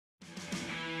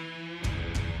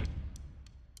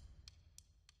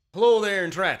Hello there,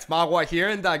 Internet. MegaMogwai here,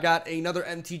 and I got another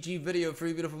MTG video for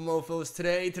you beautiful mofos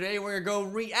today. Today we're gonna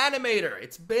go Reanimator.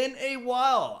 It's been a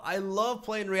while. I love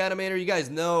playing Reanimator. You guys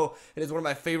know it is one of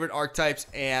my favorite archetypes,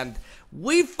 and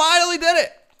we finally did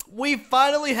it. We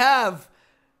finally have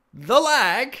the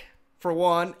lag, for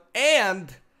one,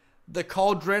 and the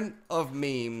Cauldron of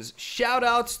Memes.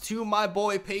 Shoutouts to my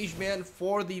boy Pageman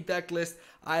for the deck list.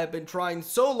 I have been trying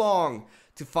so long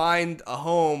to find a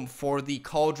home for the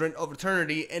Cauldron of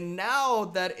Eternity, and now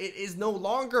that it is no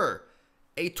longer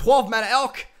a 12 mana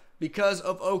elk because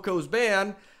of Oko's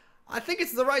ban, I think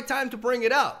it's the right time to bring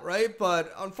it out, right?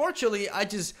 But unfortunately,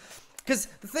 because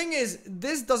the thing is,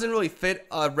 this doesn't really fit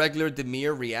a regular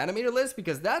Dimir Reanimator list,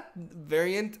 because that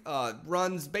variant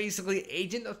runs basically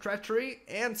Agent of Treachery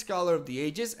and Scholar of the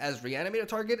Ages as Reanimator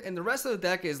target, and the rest of the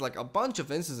deck is like a bunch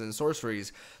of instants and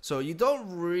sorceries, so you don't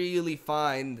really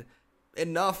find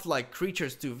enough like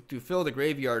creatures to fill the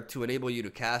graveyard to enable you to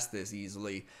cast this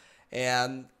easily.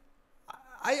 And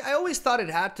I always thought it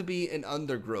had to be an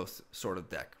undergrowth sort of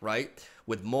deck, right?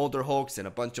 With Molder Hulks and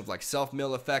a bunch of like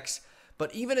self-mill effects.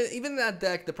 But even that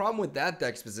deck, the problem with that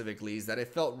deck specifically is that it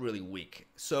felt really weak.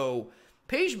 So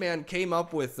Pageman came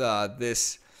up with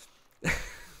this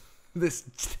this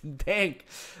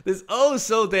oh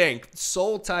so dank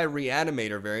Soul Tie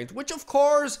Reanimator variant, which of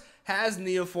course has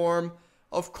Neoform,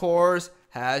 of course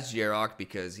has Jarok,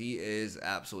 because he is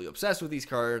absolutely obsessed with these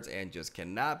cards and just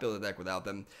cannot build a deck without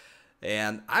them.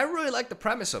 And I really like the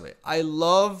premise of it.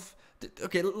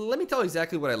 Okay, let me tell you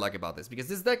exactly what I like about this, because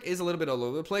this deck is a little bit all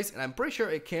over the place, and I'm pretty sure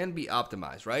it can be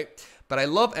optimized, right? But I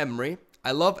love Emry.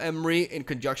 I love Emry in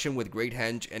conjunction with Great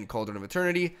Henge and Cauldron of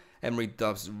Eternity. Emry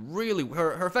does really,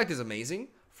 her effect is amazing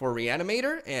for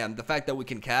Reanimator, and the fact that we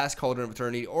can cast Cauldron of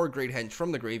Eternity or Great Henge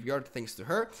from the graveyard thanks to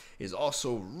her is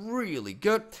also really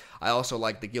good. I also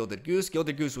like the Gilded Goose.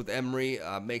 Gilded Goose with Emry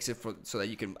makes it so that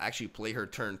you can actually play her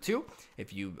turn 2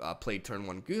 if you play turn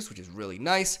 1 Goose, which is really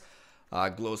nice.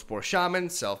 Glowspore Shaman,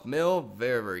 Self-Mill,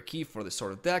 very, very key for this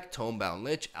sort of deck. Tomebound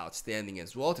Lich, outstanding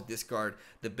as well, to discard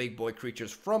the big boy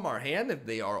creatures from our hand if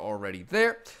they are already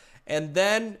there. And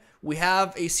then we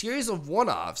have a series of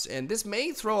one-offs, and this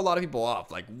may throw a lot of people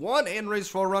off. Like one Enraged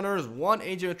Forerunners, one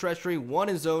Agent of Treachery, one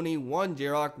Izoni, one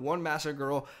Jarok, one Master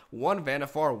Girl, one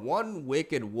Vannifar, one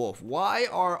Wicked Wolf. Why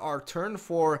are our turn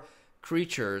 4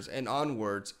 creatures and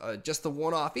onwards just a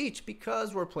one-off each?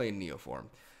 Because we're playing Neoform.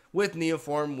 With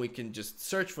Neoform, we can just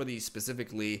search for these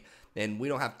specifically, and we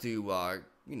don't have to,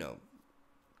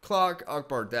 clog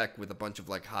up our deck with a bunch of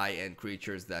like high-end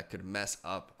creatures that could mess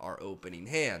up our opening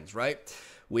hands, right?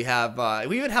 We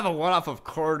even have a one-off of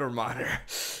Corridor Monitor,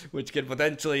 which could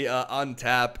potentially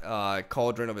untap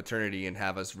Cauldron of Eternity and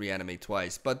have us reanimate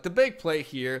twice. But the big play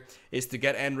here is to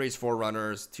get Enraged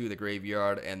Forerunners to the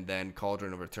graveyard and then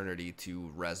Cauldron of Eternity to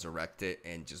resurrect it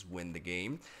and just win the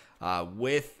game.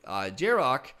 With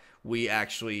Jarok, we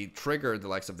actually triggered the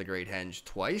likes of the Great Henge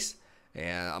twice,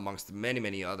 and amongst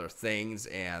many other things,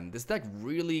 and this deck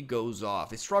really goes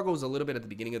off. It struggles a little bit at the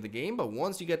beginning of the game, but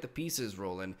once you get the pieces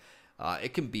rolling,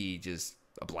 it can be just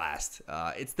a blast.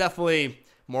 It's definitely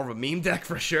more of a meme deck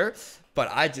for sure,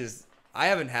 but I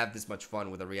haven't had this much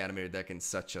fun with a Reanimator deck in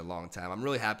such a long time. I'm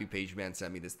really happy Pageman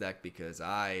sent me this deck, because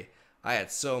I had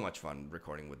so much fun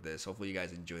recording with this. Hopefully you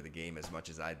guys enjoy the game as much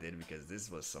as I did, because this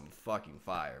was some fucking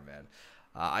fire, man.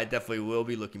 I definitely will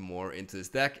be looking more into this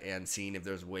deck and seeing if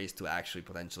there's ways to actually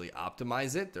potentially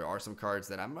optimize it. There are some cards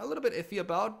that I'm a little bit iffy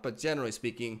about, but generally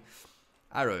speaking,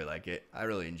 I really like it. I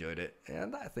really enjoyed it,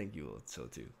 and I think you will so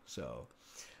too. So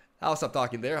I'll stop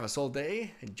talking there. Have a soul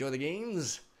day. Enjoy the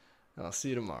games, and I'll see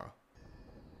you tomorrow.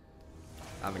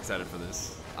 I'm excited for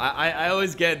this. I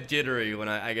always get jittery when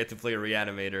I get to play a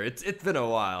Reanimator. It's been a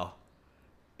while.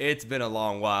 It's been a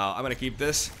long while. I'm gonna keep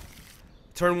this.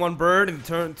 Turn 1 Bird and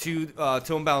turn 2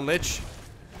 Tomebound Lich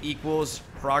equals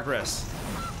progress.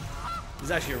 This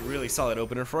is actually a really solid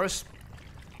opener for us.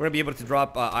 We're gonna be able to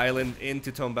drop Island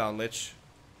into Tomebound Lich,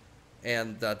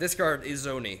 and discard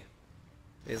Izoni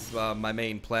is my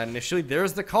main plan initially.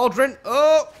 There's the Cauldron.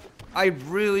 Oh, I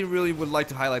really would like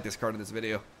to highlight this card in this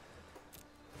video.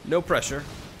 No pressure.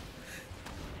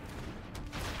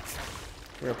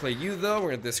 We're gonna play you though.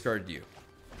 We're gonna discard you.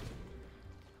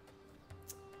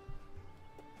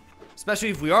 Especially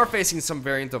if we are facing some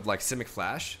variant of like Simic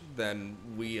Flash, then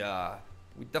we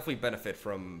definitely benefit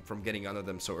from getting under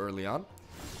them so early on.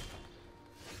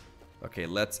 Okay,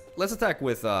 let's attack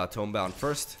with Tomebound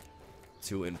first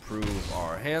to improve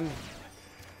our hand,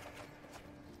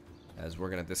 as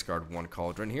we're gonna discard 1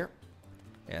 Cauldron here,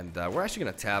 and we're actually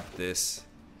gonna tap this.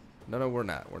 No, we're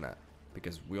not,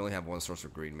 because we only have 1 source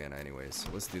of green mana anyways. So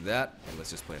let's do that, and let's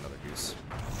just play another Goose.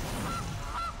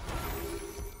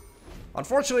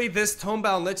 Unfortunately, this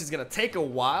Tomebound Lich is going to take a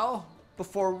while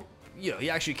before, you know, he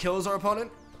actually kills our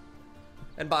opponent.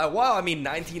 And by a while, I mean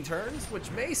 19 turns,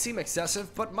 which may seem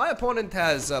excessive, but my opponent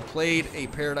has played a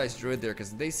Paradise Druid there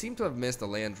because they seem to have missed a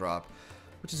land drop,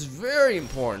 which is very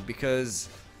important because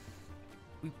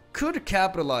we could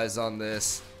capitalize on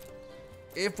this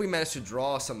if we manage to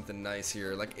draw something nice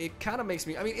here. Like, it kind of makes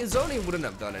me, I mean, Izoni wouldn't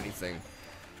have done anything,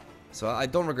 so I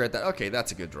don't regret that. Okay,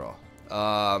 that's a good draw.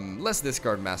 Let's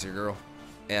discard Massacre Girl,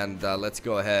 and let's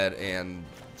go ahead and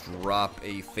drop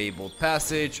a Fabled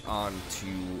Passage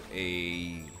onto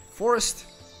a Forest.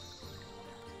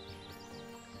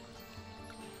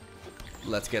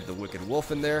 Let's get the Wicked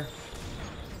Wolf in there.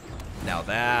 Now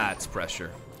that's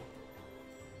pressure.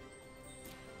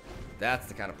 That's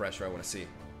the kind of pressure I want to see.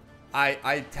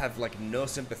 I have like no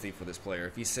sympathy for this player.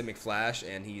 If he's Simic Flash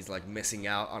and he's like missing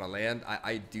out on a land,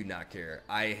 I do not care.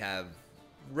 I have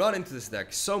run into this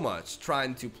deck so much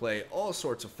trying to play all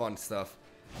sorts of fun stuff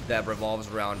that revolves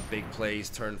around big plays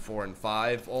turn 4 and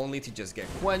 5, only to just get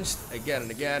quenched again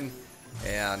and again.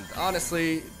 And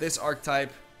honestly, this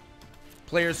archetype,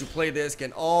 players who play this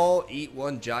can all eat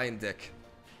one giant dick.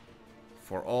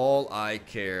 For all I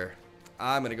care.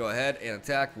 I'm gonna go ahead and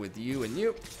attack with you and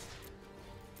you.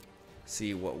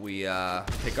 See what we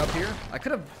pick up here. I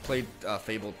could have played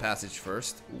Fabled Passage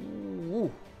first. Ooh.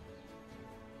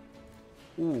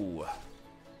 Ooh.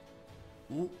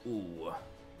 Ooh. Ooh.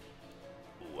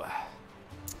 Ooh.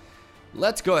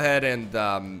 Let's go ahead and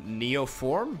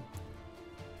Neoform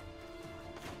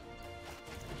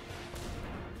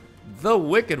the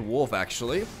Wicked Wolf,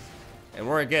 actually. And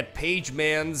we're gonna get Page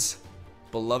Man's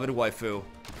beloved waifu.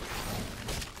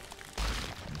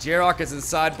 Jarok is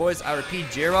inside, boys. I repeat,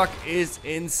 Jarok is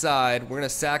inside. We're gonna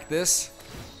sack this.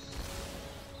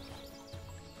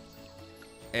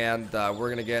 And we're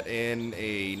gonna get in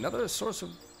another source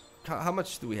of... How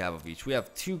much do we have of each? We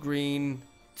have 2 green,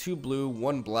 2 blue,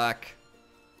 1 black.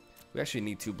 We actually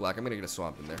need 2 black. I'm gonna get a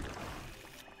swamp in there.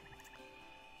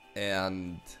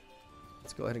 And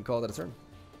let's go ahead and call that a turn.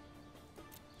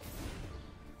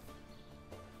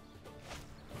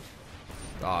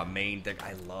 Main deck.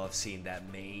 I love seeing that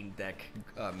main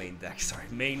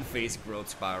phase growth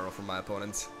spiral from my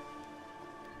opponents.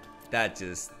 That's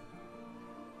just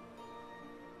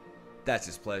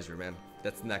pleasure, man.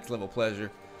 That's next level pleasure.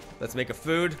 Let's make a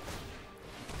food.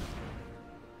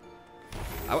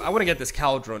 I want to get this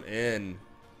Cauldron in.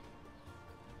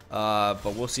 But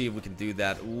we'll see if we can do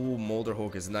that. Ooh, Molder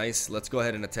Hulk is nice. Let's go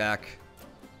ahead and attack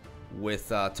with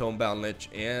Tomebound Lich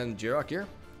and Jarok here.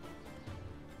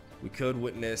 We could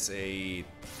witness we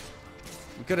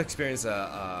could experience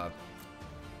a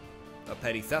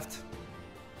petty theft.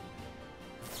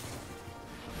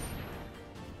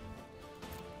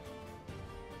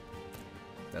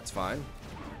 That's fine.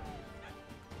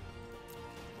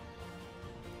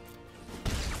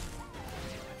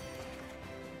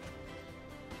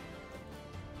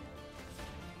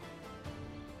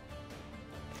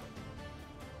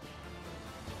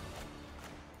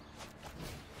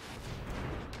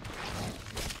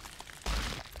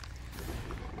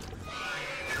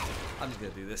 I'm just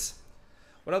gonna do this.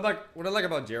 What I like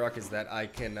about Jarok is that I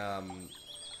can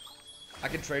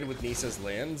trade with Nisa's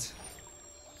lands.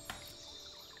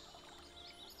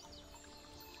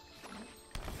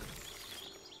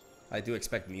 I do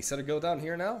expect Nisa to go down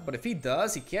here now, but if he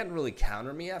does, he can't really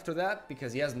counter me after that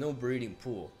because he has no breeding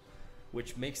pool,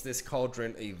 which makes this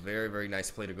Cauldron a very, very nice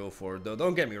play to go for. Though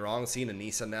don't get me wrong, seeing a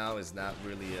Nisa now is not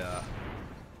really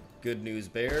good news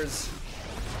bears.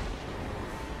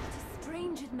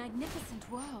 Strange and magnificent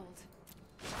world.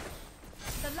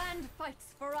 The land fights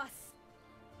for us.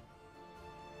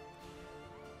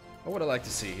 What would I like to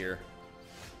see here?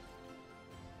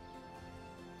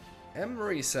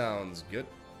 Emery sounds good.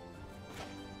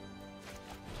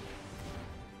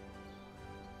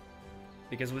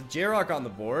 Because with Jarok on the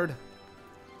board,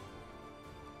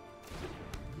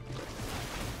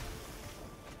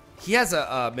 he has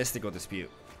a Mystical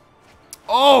Dispute.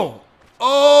 Oh!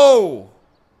 Oh!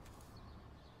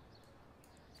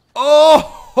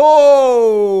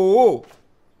 Oh!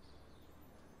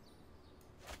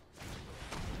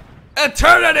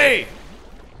 Eternity!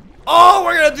 Oh,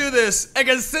 we're gonna do this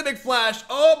against Simic Flash.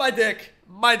 Oh, my dick.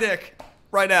 My dick.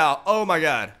 Right now. Oh, my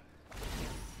God.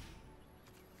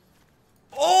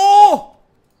 Oh!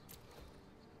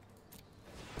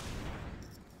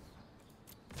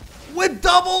 With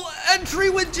double entry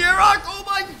with Jarok. Oh,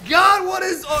 my God. What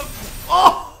is...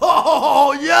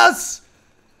 Oh, yes!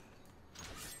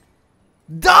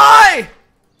 Die!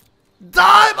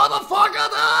 Die, motherfucker,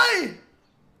 die!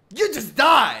 You just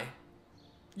die.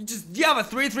 You have a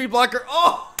 3/3 blocker.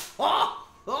 Oh!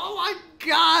 Oh my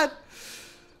god!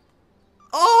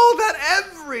 Oh,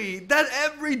 that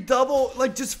every double,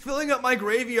 like just filling up my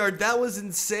graveyard, that was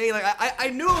insane. Like I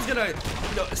knew I was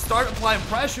gonna, start applying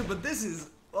pressure, but this is,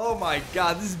 oh my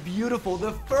god, this is beautiful.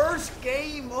 The first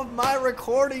game of my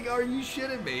recording, are you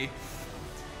shitting me?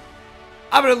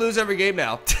 I'm gonna lose every game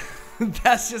now.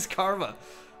 That's just karma.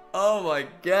 Oh my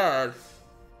god.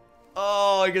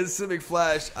 Oh, against Simic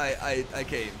Flash, I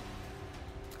came.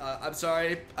 I'm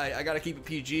sorry, I gotta keep it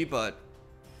PG, but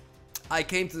I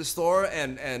came to the store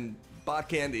and bought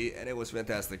candy, and it was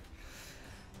fantastic.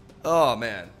 Oh,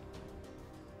 man.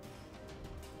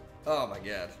 Oh, my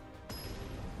God.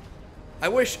 I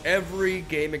wish every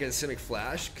game against Simic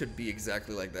Flash could be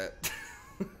exactly like that.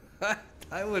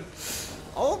 I would...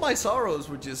 all of my sorrows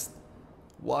would just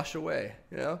wash away,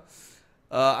 you know?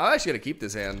 I'm actually going to keep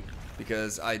this hand,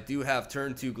 because I do have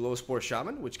turn 2 Glowspore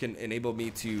Shaman, which can enable me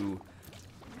to...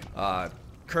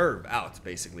 curve out,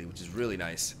 basically, which is really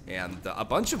nice. And a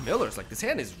bunch of millers. Like, this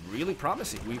hand is really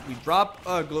promising. We drop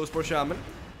Glowspore Shaman,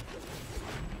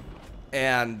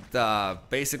 and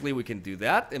basically we can do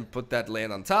that and put that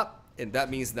land on top, and that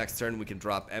means next turn we can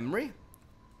drop Emery,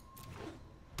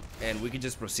 and we can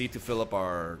just proceed to fill up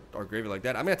our graveyard like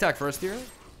that. I'm gonna attack first here.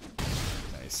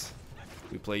 Nice.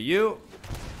 We play you,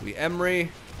 we Emery,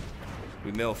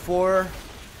 we mill 4,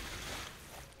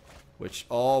 which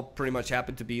all pretty much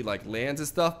happen to be like lands and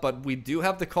stuff, but we do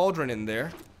have the Cauldron in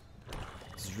there.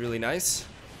 This is really nice.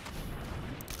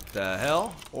 The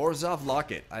hell? Orzhov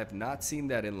Locket. I have not seen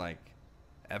that in like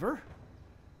ever.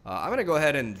 I'm gonna go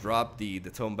ahead and drop the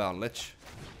Tomebound Lich.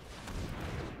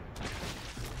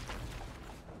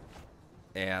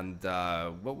 And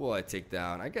what will I take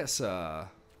down? I guess a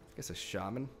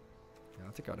Shaman. Yeah,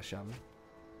 I'll take out a Shaman.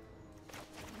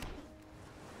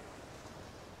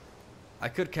 I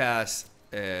could cast.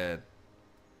 I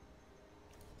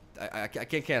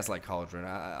can't cast like Cauldron.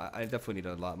 I definitely need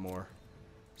a lot more.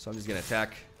 So I'm just gonna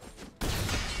attack.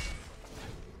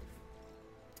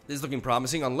 This is looking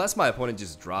promising, unless my opponent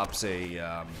just drops a,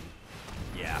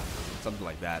 yeah, something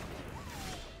like that.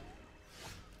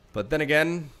 But then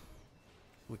again,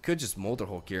 we could just Molder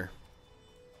Hulk here.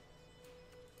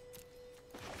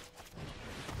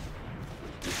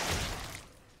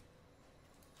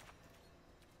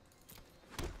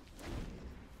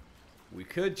 We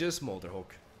could just Molder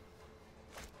Hulk.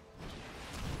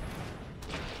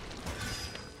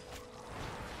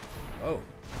 Oh,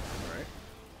 alright.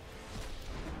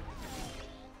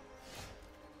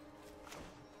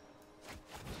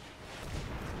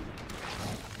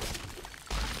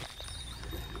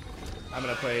 I'm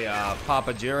gonna play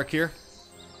Papa Jarek here.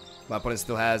 My opponent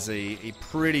still has a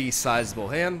pretty sizable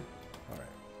hand. Alright.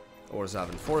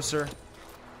 Orzhov Enforcer.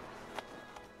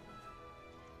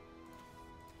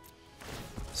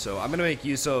 So I'm gonna make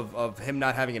use of him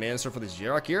not having an answer for this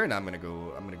Jarek here, and I'm gonna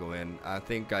go in. I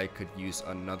think I could use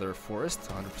another forest,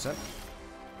 100%.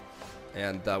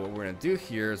 And what we're gonna do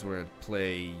here is we're gonna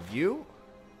play you.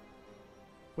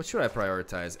 What should I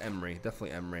prioritize? Emery,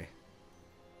 definitely Emery.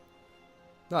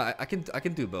 No, I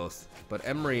can do both, but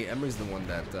Emery's the one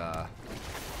that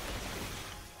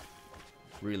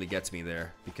really gets me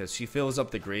there, because she fills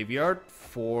up the graveyard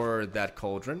for that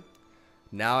Cauldron.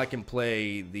 Now I can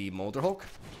play the Molder Hulk,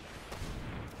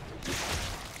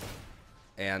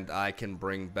 and I can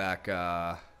bring back. Did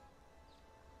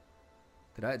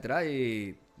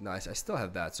I? No, I still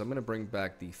have that. So I'm gonna bring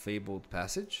back the Fabled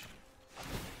Passage,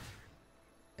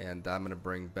 and I'm gonna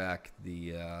bring back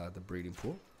the Breeding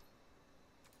Pool.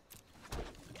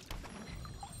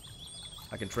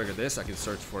 I can trigger this. I can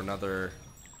search for another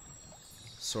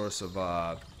source of,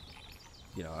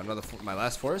 you know, my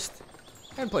last forest,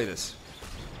 and play this.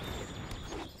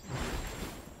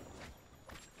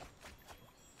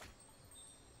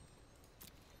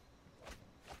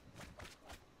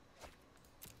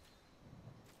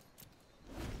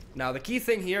 Now, the key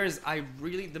thing here is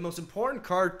the most important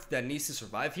card that needs to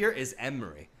survive here is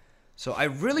Emery. So I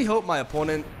really hope my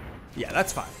opponent, yeah,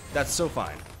 that's fine. That's so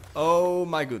fine. Oh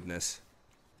my goodness.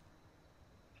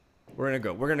 We're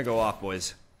gonna go off,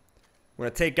 boys. We're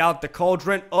gonna take out the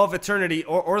Cauldron of Eternity,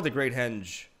 or the Great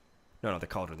Henge. No, the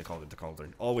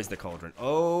Cauldron. Always the Cauldron.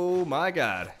 Oh my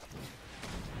god.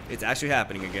 It's actually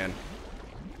happening again.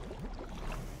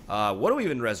 What do we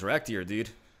even resurrect here, dude?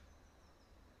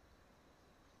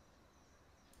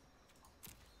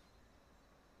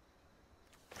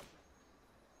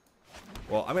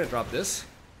 Well, I'm gonna drop this.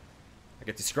 I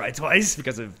get to scry twice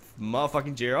because of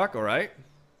motherfucking Jarek, alright.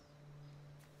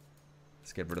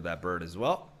 Let's get rid of that bird as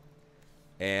well.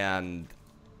 And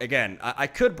again, I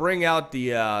could bring out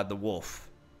the wolf.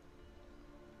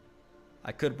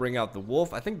 I could bring out the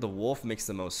wolf. I think the wolf makes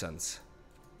the most sense.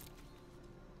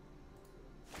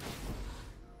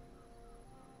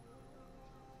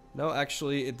 No,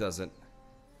 actually, it doesn't.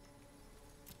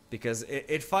 Because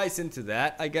it fights into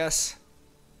that, I guess.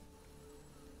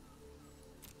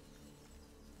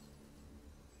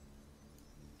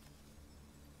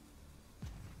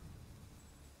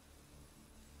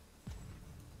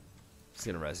 It's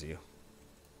gonna res you.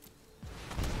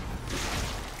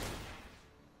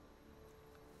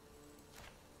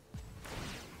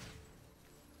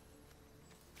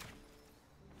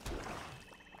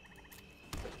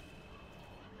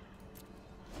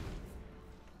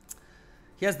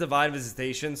 He has Divine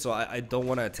Visitation, so I don't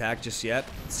want to attack just yet.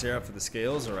 Sarah for the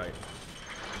scales, alright.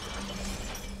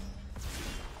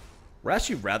 We're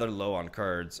actually rather low on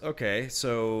cards. Okay,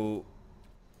 so...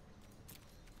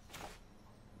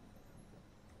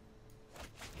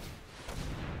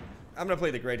 I'm gonna play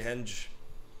the Great Henge.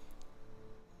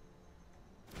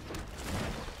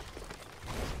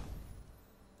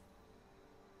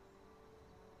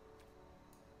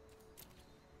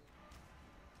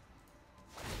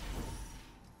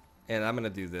 And I'm gonna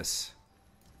do this.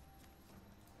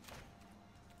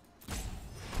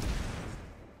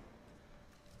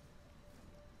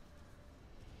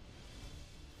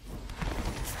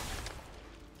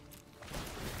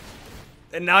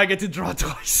 And now I get to draw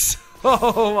twice.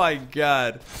 Oh my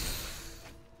god.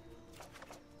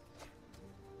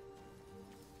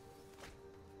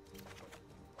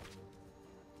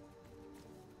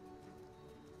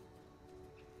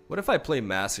 What if I play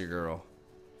Massacre Girl?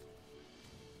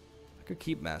 I could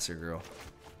keep Massacre Girl.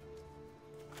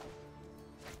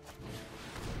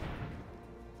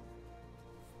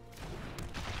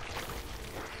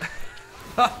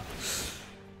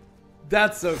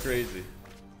 That's so crazy.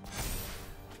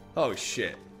 Oh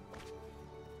shit.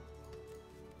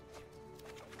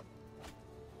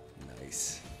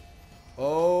 Nice.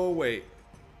 Oh wait.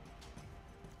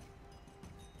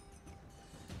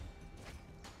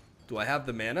 Do I have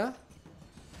the mana?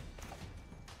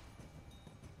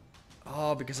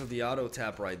 Oh, because of the auto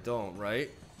tapper I don't, right?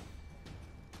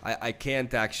 I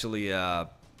can't actually oh,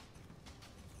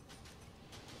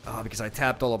 because I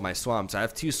tapped all of my swamps. I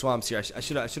have 2 swamps here. I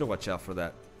should have watched out for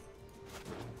that.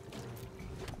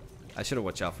 I should have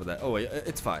watched out for that. Oh wait,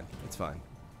 it's fine. It's fine.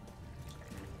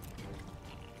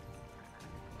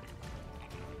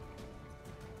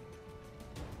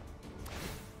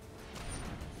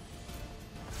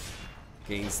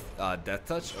 Gains Death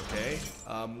Touch. Okay.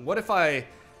 What if I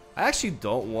actually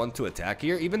don't want to attack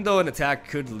here, even though an attack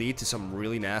could lead to some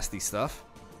really nasty stuff.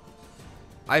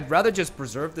 I'd rather just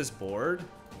preserve this board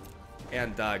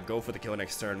and go for the kill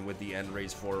next turn with the end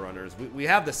raise Forerunners. We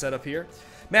have the setup here.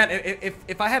 Man,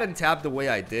 if I hadn't tapped the way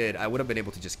I did, I would have been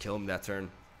able to just kill him that turn.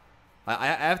 I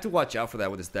have to watch out for that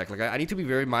with this deck. Like I need to be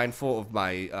very mindful of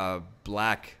my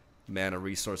black mana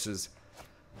resources.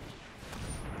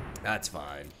 That's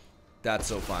fine. That's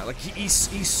so fine. Like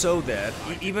he's so dead.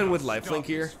 Even with lifelink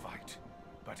here. Fight,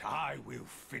 but I will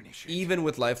finish it. Even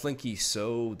with lifelink, he's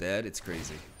so dead. It's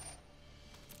crazy.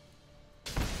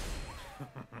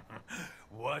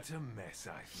 What a mess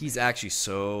I feel. He's actually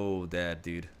so dead,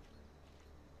 dude.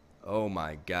 Oh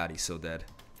my god, he's so dead.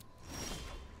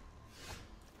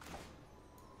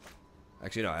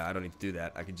 Actually, no, I don't need to do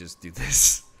that. I can just do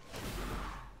this.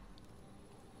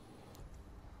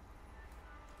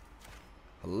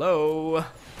 Hello.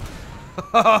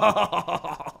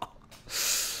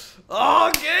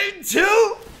 Oh, game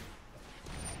 2?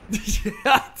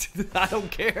 Yeah, I don't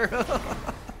care.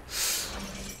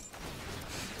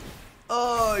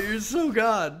 Oh, you're so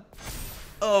god.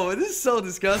 Oh, this is so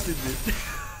disgusting, dude.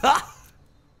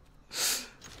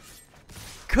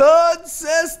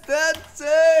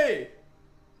 Consistency.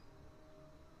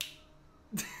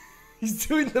 He's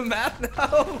doing the math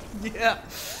now. Yeah.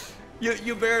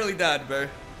 You barely died, Burr.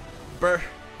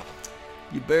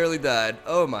 You barely died.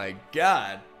 Oh my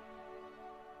god.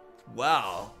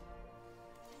 Wow.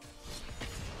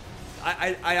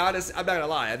 I honestly, I'm not gonna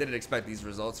lie, I didn't expect these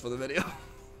results for the video.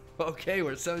 Okay,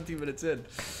 we're 17 minutes in.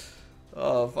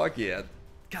 Oh, fuck yeah.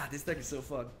 God, this deck is so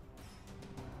fun.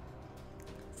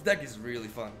 This deck is really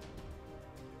fun.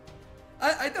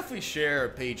 I definitely share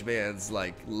Page Man's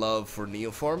like love for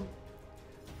Neoform.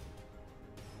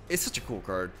 It's such a cool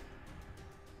card.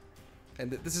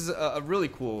 And this is a really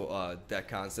cool deck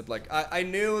concept. Like, I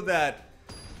knew that...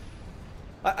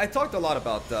 I talked a lot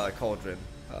about Cauldron.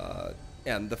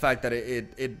 And the fact that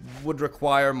it would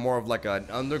require more of like an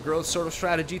undergrowth sort of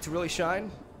strategy to really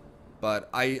shine. But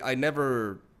I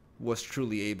never was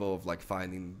truly able of like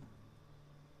finding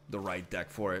the right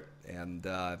deck for it. And,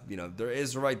 you know, there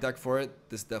is the right deck for it.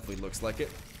 This definitely looks like it.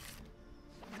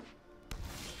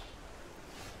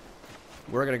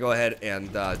 We're going to go ahead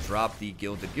and drop the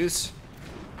Gilded Goose.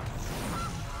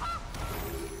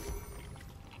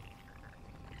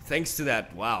 Thanks to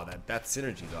that, wow, that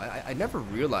synergy, though. I never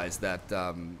realized that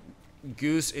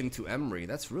Goose into Emery.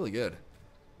 That's really good.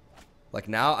 Like,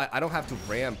 now, I don't have to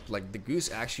ramp. Like, the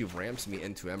Goose actually ramps me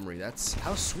into Emery. That's,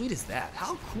 how sweet is that?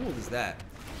 How cool is that?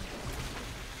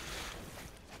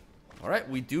 All right,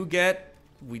 we do get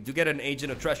an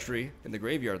Agent of Treachery in the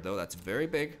graveyard, though. That's very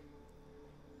big.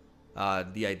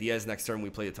 The idea is next turn we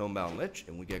play a Tomebound Lich,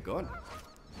 and we get going.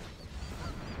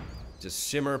 Just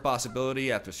Shimmer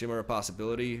possibility after Shimmer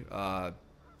possibility.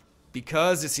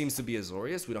 Because it seems to be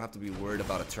Azorius, we don't have to be worried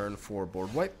about a turn 4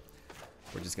 board wipe.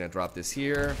 We're just going to drop this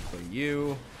here, play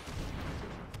you.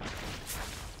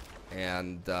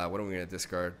 And what are we going to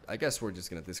discard? I guess we're just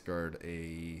going to discard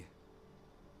a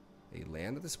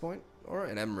land at this point. Or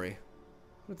an Emery. I'm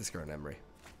going to discard an Emery.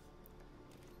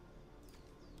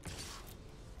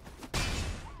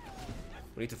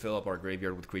 We need to fill up our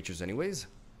graveyard with creatures anyways.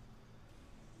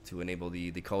 To enable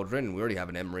the Cauldron. And we already have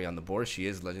an Emery on the board. She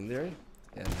is legendary.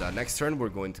 And next turn we're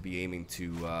going to be aiming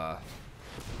to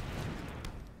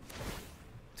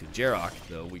Jarok,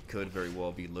 though we could very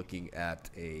well be looking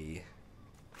at a...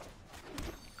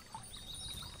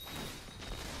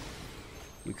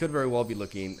 We could very well be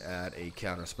looking at a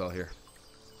counter spell here.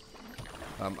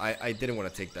 I didn't want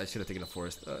to take that. I should have taken a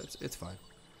forest. It's fine.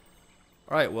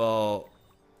 Alright, well...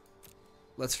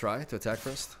 Let's try to attack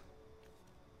first.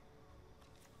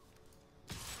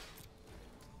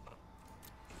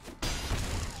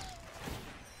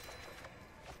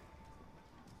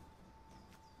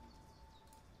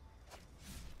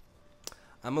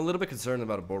 I'm a little bit concerned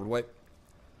about a board wipe.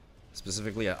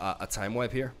 Specifically a time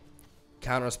wipe here.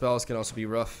 Counter spells can also be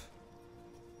rough.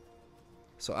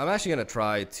 So I'm actually going to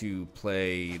try to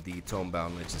play the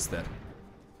Tomebound Lich instead.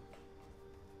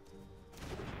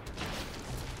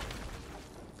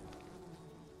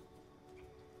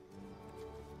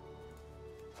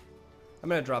 I'm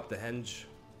going to drop the Henge.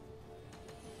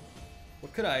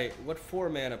 What 4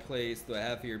 mana plays do I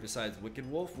have here besides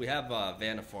Wicked Wolf? We have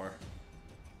Vannifar.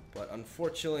 But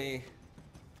unfortunately,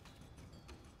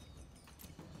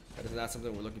 that is not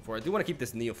something we're looking for. I do want to keep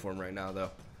this Neoform right now,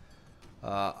 though.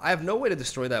 I have no way to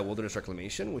destroy that Wilderness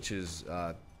Reclamation, which is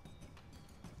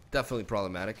definitely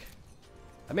problematic.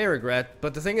 I may regret,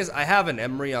 but the thing is, I have an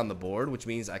Emery on the board, which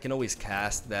means I can always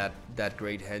cast that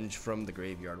Great Henge from the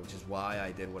graveyard, which is why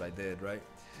I did what I did, right?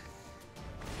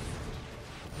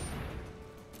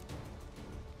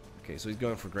 Okay, so he's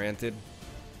going for Granted.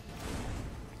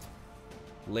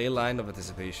 Leyline of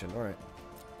Anticipation. All right.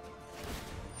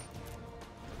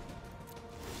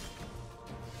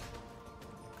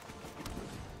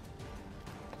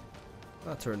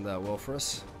 That turned out well for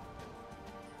us.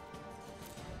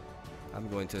 I'm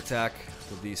going to attack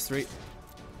with these 3.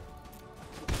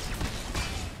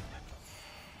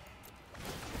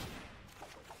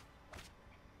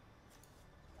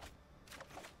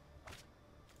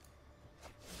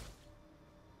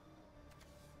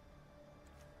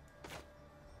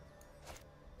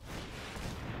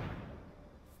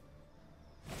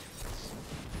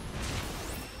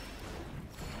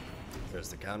 There's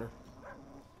the counter.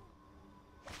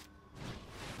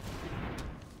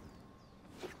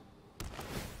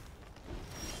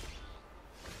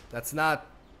 That's not...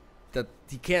 that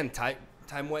he can't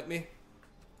time wipe me.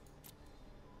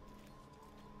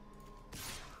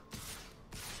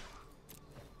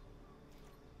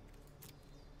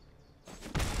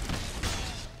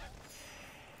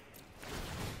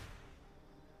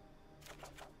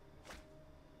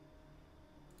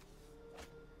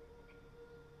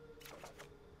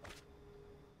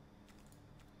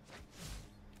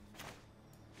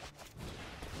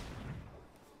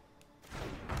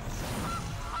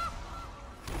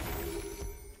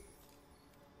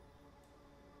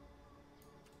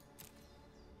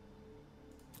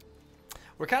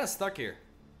 We're kind of stuck here.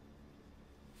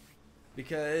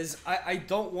 Because I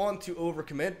don't want to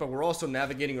overcommit, but we're also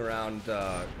navigating around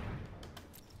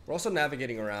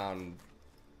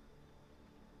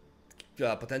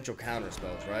potential counter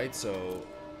spells, right? So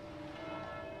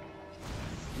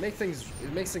it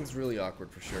makes things really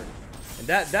awkward for sure. And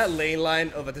that lane line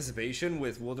of Anticipation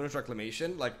with Wilderness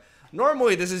Reclamation, like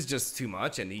normally this is just too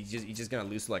much, and he's just gonna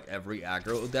lose like every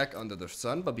aggro deck under the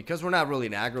sun. But because we're not really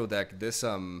an aggro deck, this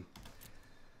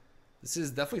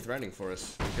is definitely threatening for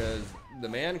us, because the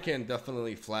man can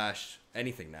definitely flash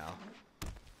anything now.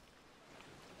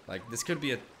 Like, this could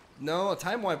be a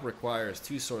time wipe requires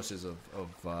 2 sources of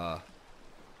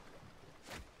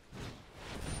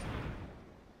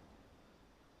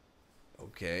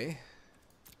Okay.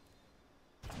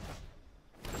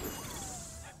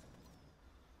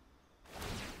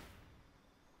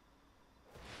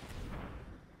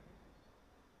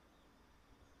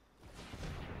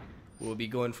 We'll be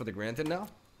going for the Granted now.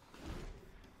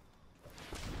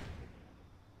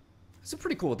 It's a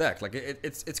pretty cool deck. Like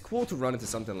it's cool to run into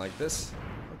something like this.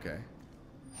 Okay.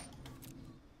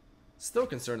 Still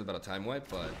concerned about a time wipe,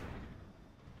 but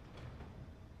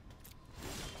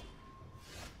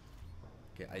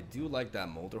okay, I do like that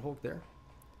Molder Hulk there.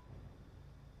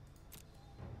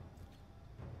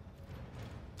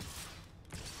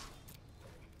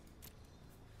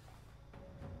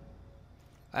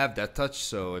 I have Death Touch,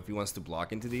 so if he wants to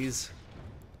block into these.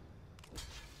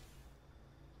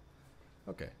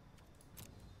 Okay.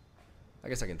 I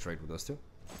guess I can trade with those two.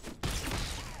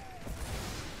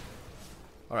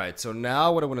 Alright, so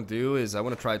now what I want to do is I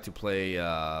want to try to play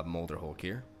Molder Hulk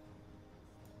here.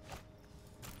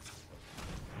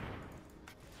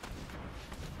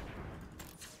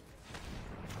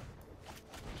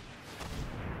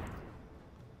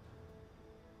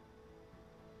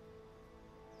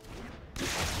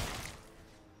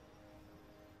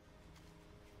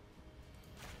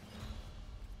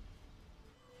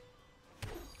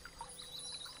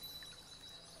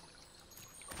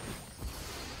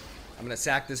 I'm going to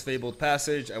sack this Fabled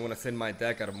Passage. I want to thin my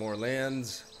deck out of more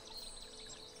lands.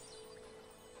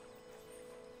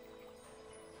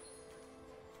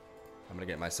 I'm going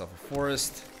to get myself a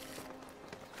forest.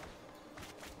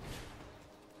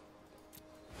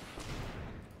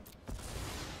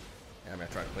 And I'm going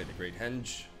to try to play the Great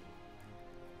Henge.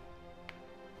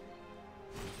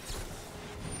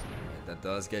 That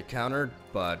does get countered,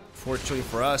 but fortunately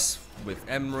for us, with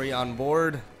Emery on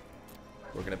board,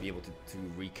 we're going to be able to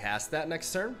recast that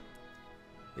next turn,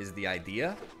 is the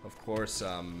idea. Of course,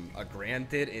 a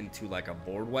Granted into like a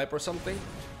board wipe or something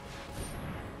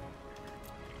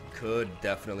could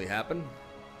definitely happen.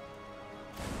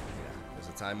 Yeah, there's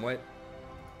a time wipe.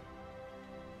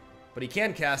 But he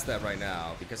can cast that right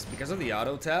now, because of the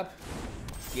auto tap,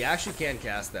 he actually can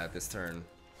cast that this turn,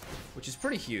 which is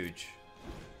pretty huge.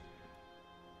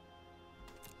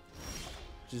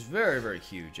 Which is very, very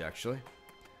huge, actually.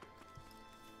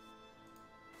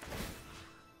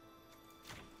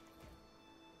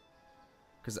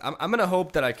 Because I'm gonna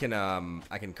hope that I can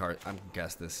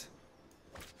cast this.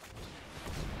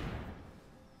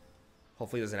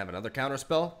 Hopefully he doesn't have another counter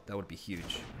spell. That would be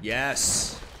huge.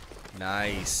 Yes!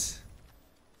 Nice.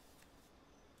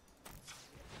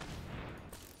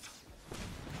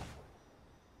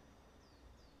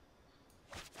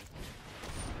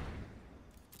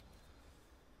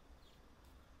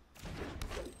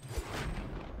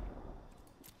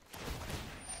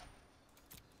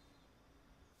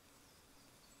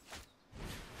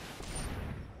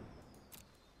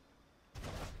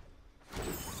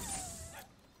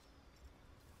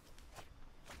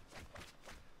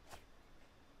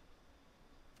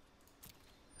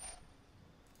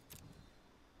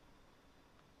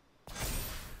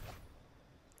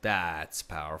 That's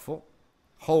powerful.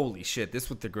 Holy shit,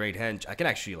 this with the Great Henge. I can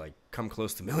actually like come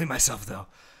close to milling myself though.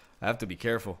 I have to be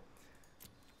careful.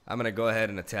 I'm gonna go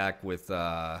ahead and attack with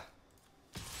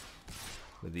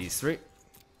these three.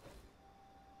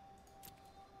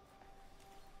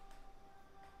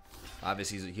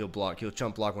 Obviously he'll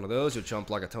chump block one of those, he'll chump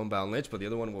block a Tomebound Lich, but the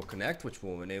other one will connect, which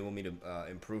will enable me to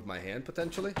improve my hand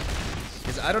potentially.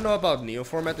 Because I don't know about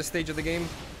Neoform at this stage of the game.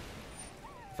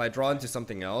 If I draw into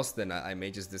something else, then I may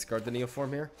just discard the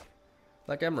Neoform here.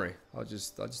 Like Emery. I'll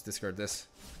just discard this.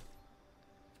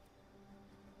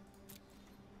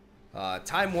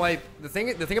 Time wipe. The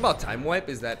thing about time wipe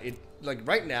is that it, like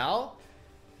right now,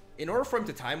 in order for him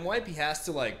to time wipe, he has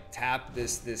to like tap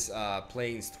this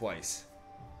plains twice.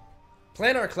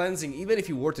 Planar Cleansing, even if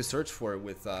you were to search for it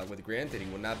with Granted,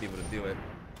 he would not be able to do it.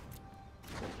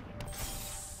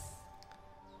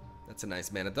 That's a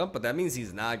nice mana dump, but that means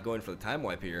he's not going for the time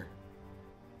wipe here.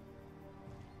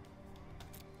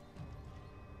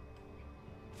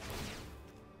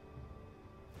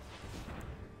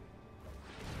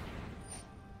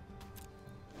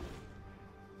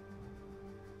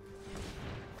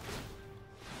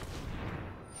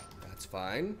 That's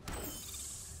fine.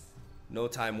 No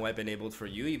time wipe enabled for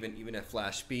you, even at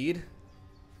flash speed.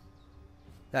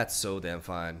 That's so damn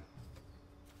fine.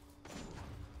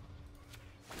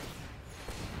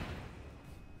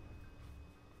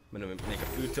 I'm gonna make a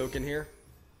food token here.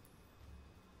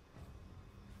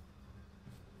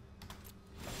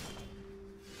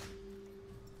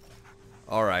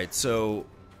 Alright, so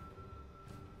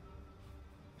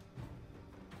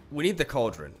we need the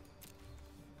Cauldron.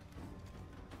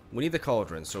 We need the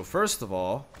Cauldron. So first of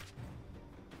all,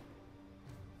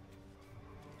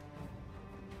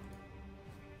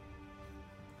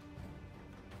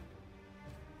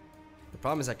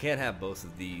 problem is I can't have both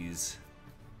of these.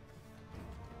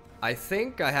 I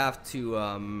think I have to,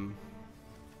 I'm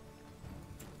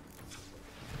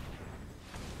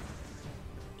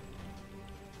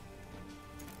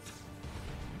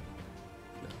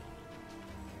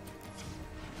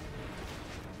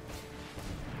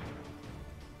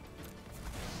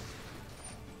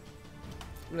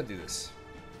gonna do this.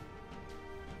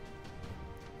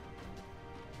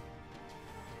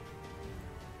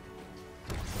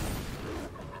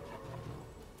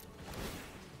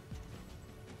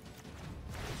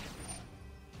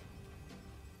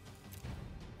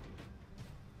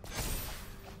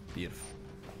 Beautiful.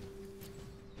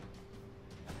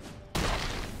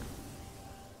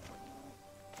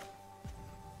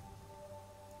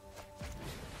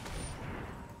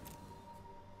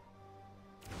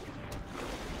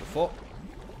 Full.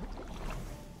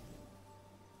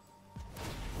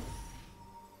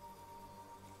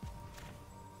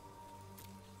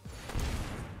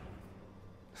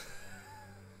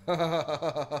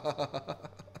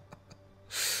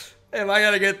 Am I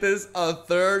gonna get this a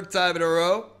third time in a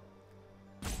row?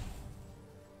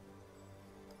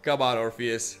 Come on,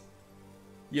 Orpheus.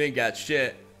 You ain't got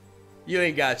shit. You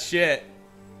ain't got shit.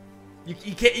 You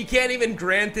can't even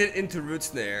grant it into Root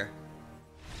Snare.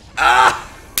 Ah!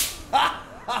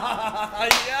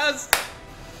 Yes!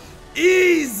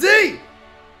 Easy!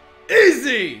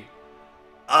 Easy!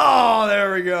 Oh,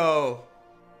 there we go.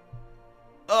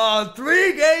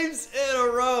 3 games in a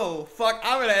row. Fuck,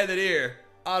 I'm gonna end it here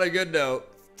on a good note.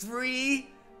 3.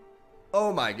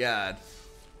 Oh my god.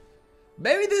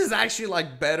 Maybe this is actually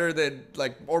like better than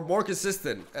or more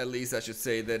consistent, at least I should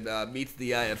say, than meets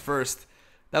the eye at first.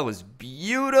 That was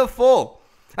beautiful.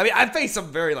 I mean, I faced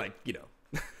some very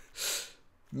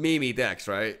memey decks,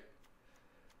 right?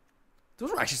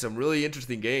 Those were actually some really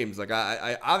interesting games. Like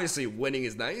I obviously winning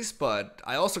is nice, but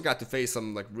I also got to face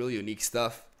some really unique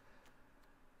stuff.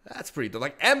 That's pretty dope.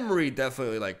 Like Emery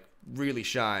definitely really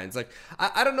shines. Like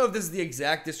I don't know if this is the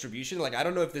exact distribution. Like I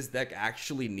don't know if this deck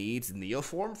actually needs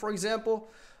Neoform, for example.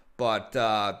 But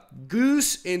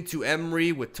Goose into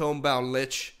Emery with Tomebound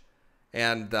Lich,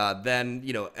 and then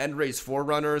Endray's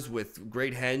Forerunners with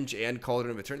Great Henge and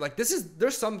Cauldron Reanimator. Like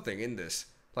there's something in this.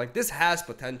 Like this has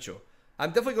potential. I'm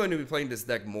definitely going to be playing this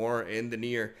deck more in the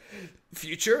near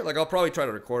future. Like I'll probably try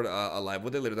to record a live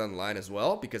with it later down the line as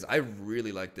well, because I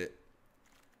really liked it.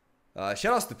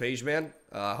 Shoutouts to Page, man.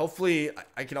 Hopefully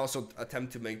I can also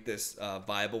attempt to make this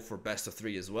viable for best of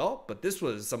 3 as well. But this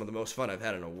was some of the most fun I've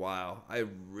had in a while. I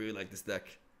really like this deck.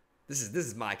 This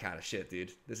is my kind of shit,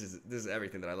 dude. This is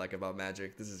everything that I like about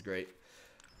Magic. This is great.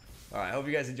 All right, I hope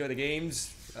you guys enjoy the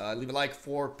games. Leave a like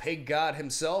for Pig God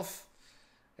himself,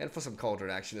 and for some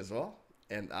Cauldron action as well.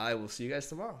 And I will see you guys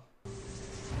tomorrow.